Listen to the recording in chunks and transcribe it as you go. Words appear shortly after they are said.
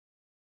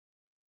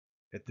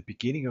At the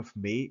beginning of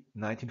May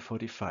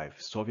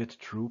 1945, Soviet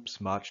troops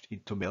marched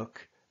into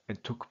Melk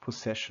and took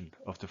possession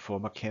of the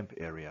former camp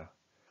area.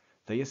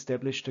 They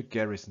established a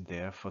garrison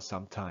there for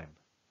some time.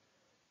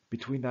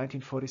 Between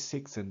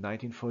 1946 and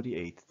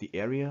 1948, the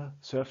area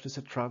served as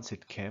a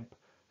transit camp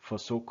for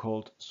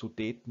so-called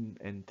Sudeten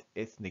and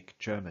ethnic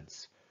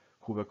Germans,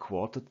 who were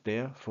quartered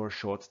there for a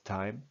short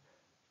time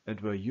and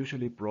were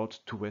usually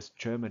brought to West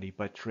Germany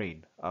by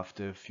train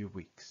after a few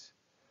weeks.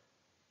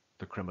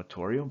 The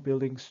crematorium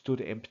building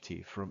stood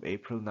empty from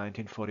April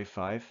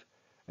 1945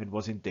 and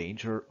was in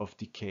danger of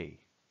decay.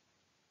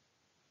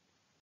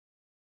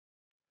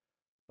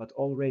 But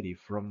already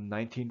from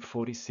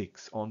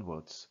 1946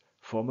 onwards,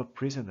 former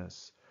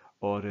prisoners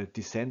or the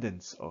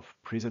descendants of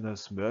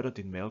prisoners murdered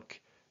in Melk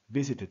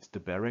visited the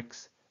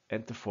barracks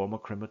and the former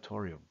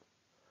crematorium.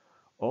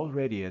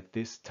 Already at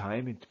this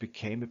time it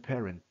became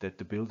apparent that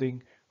the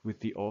building with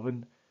the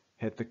oven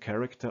had the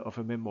character of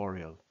a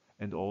memorial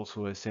and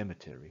also a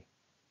cemetery.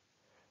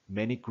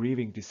 Many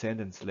grieving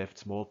descendants left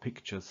small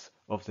pictures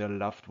of their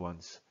loved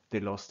ones they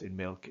lost in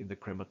Melk in the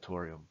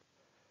crematorium,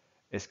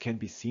 as can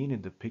be seen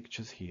in the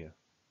pictures here.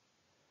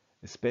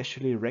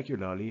 Especially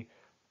regularly,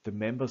 the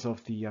members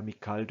of the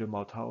Amicale de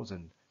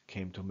Mauthausen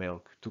came to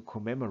Melk to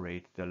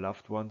commemorate their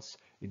loved ones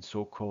in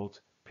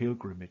so-called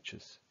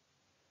pilgrimages.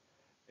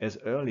 As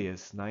early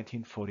as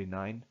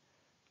 1949,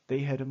 they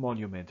had a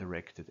monument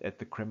erected at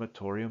the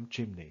crematorium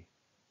chimney,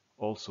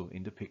 also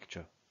in the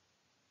picture.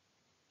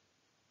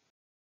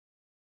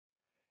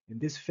 In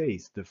this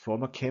phase, the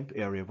former camp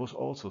area was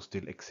also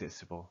still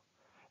accessible,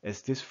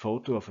 as this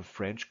photo of a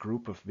French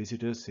group of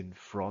visitors in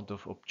front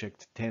of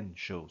Object 10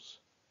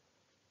 shows.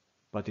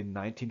 But in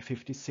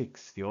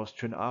 1956 the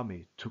Austrian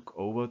army took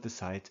over the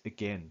site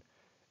again,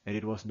 and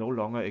it was no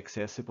longer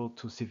accessible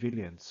to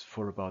civilians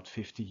for about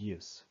 50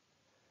 years.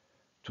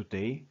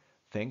 Today,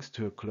 thanks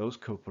to a close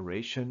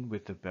cooperation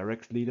with the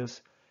barracks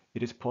leaders,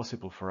 it is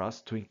possible for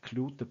us to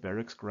include the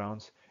barracks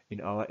grounds in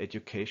our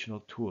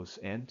educational tours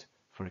and,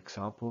 for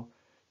example,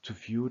 to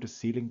view the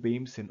ceiling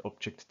beams in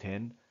Object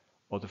 10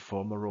 or the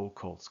former roll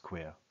call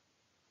square.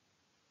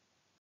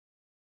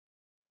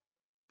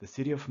 The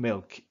city of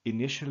Melk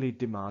initially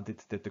demanded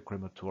that the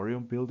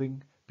crematorium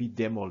building be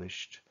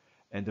demolished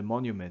and a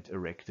monument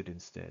erected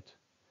instead.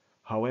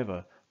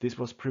 However, this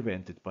was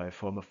prevented by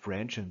former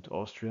French and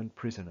Austrian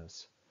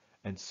prisoners,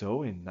 and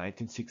so in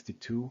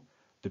 1962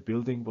 the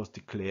building was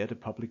declared a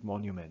public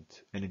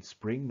monument, and in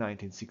spring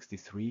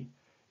 1963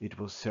 it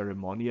was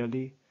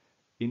ceremonially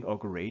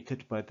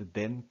inaugurated by the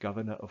then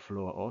governor of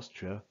Lower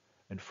Austria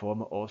and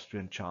former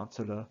Austrian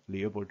Chancellor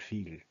Leopold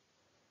Figl.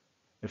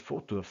 A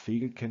photo of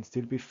Figl can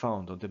still be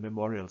found on the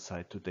memorial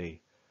site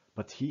today,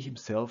 but he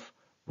himself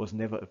was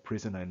never a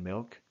prisoner in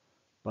Melk,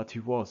 but he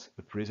was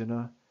a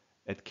prisoner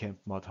at Camp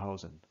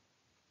Mauthausen.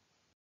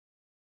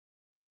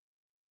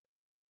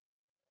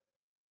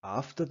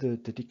 After the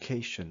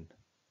dedication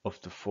of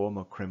the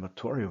former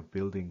crematorium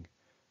building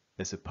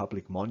as a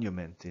public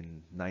monument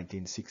in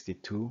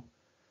 1962,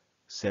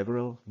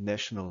 several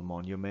national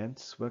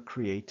monuments were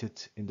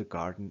created in the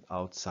garden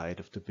outside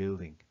of the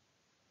building.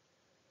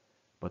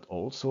 But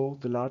also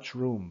the large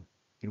room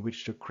in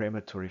which the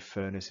crematory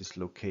furnace is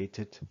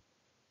located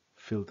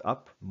filled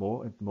up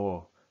more and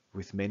more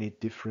with many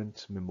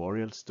different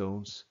memorial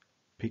stones,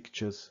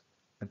 pictures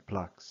and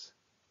plaques.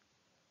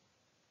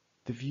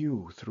 The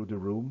view through the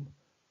room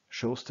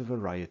shows the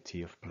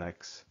variety of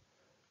plaques,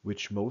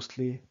 which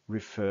mostly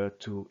refer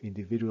to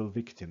individual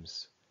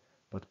victims,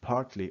 but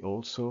partly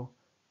also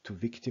to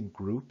victim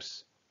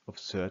groups of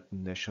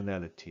certain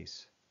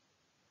nationalities.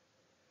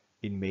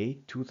 In May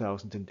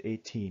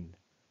 2018,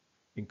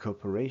 in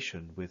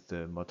cooperation with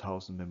the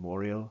Mauthausen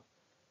Memorial,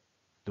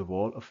 the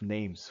Wall of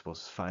Names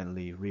was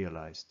finally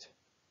realized.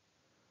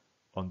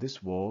 On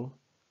this wall,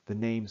 the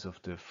names of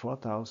the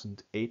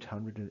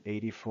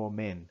 4,884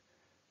 men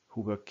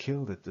who were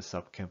killed at the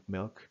Subcamp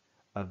Melk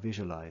are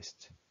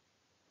visualized.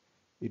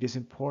 It is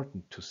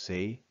important to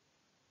say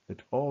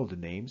that all the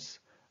names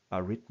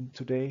are written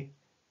today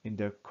in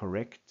their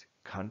correct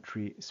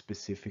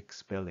country-specific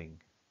spelling.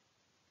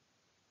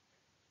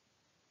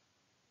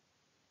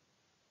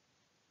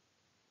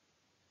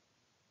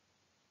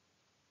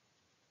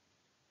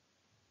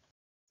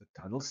 The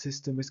tunnel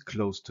system is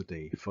closed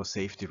today for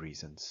safety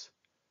reasons,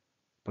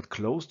 but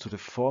close to the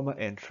former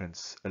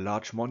entrance a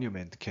large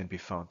monument can be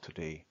found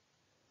today.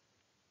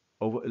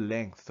 Over a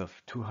length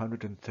of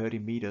 230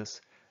 meters,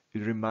 it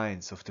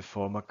reminds of the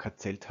former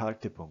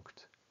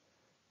KZ-Haltepunkt,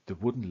 the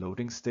wooden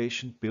loading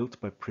station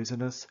built by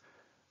prisoners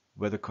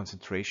where the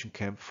concentration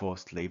camp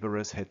forced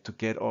laborers had to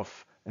get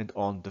off and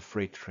on the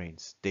freight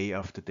trains day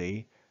after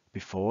day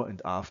before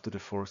and after the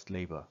forced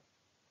labor.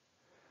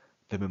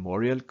 The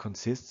memorial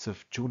consists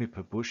of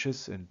juniper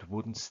bushes and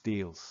wooden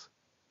steels.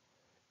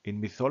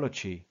 In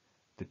mythology,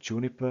 the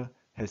juniper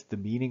has the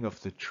meaning of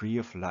the tree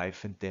of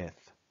life and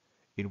death,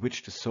 in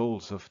which the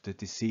souls of the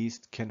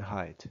deceased can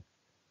hide.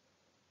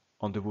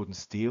 On the wooden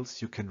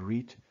steels you can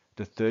read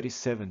the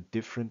 37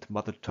 different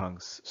mother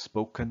tongues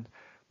spoken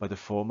by the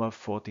former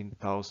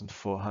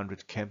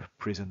 14,400 camp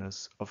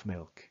prisoners of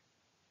Melk.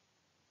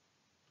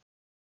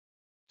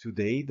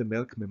 Today, the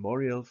Melk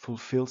Memorial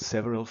fulfills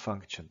several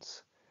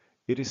functions.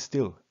 It is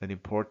still an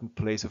important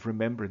place of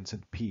remembrance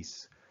and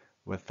peace,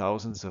 where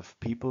thousands of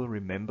people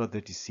remember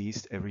the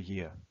deceased every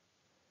year.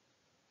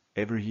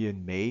 Every year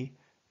in May,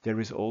 there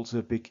is also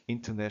a big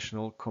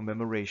international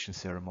commemoration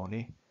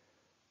ceremony,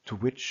 to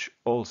which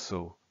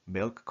also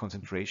Melk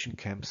concentration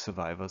camp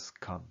survivors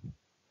come.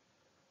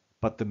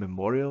 But the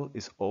memorial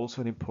is also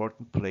an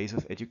important place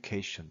of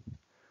education.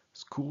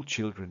 School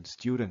children,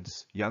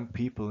 students, young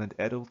people and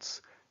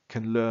adults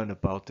can learn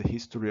about the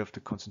history of the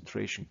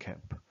concentration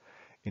camp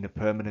in a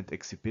permanent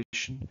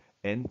exhibition,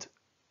 and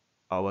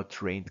our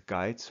trained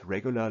guides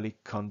regularly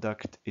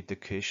conduct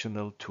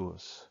educational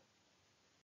tours.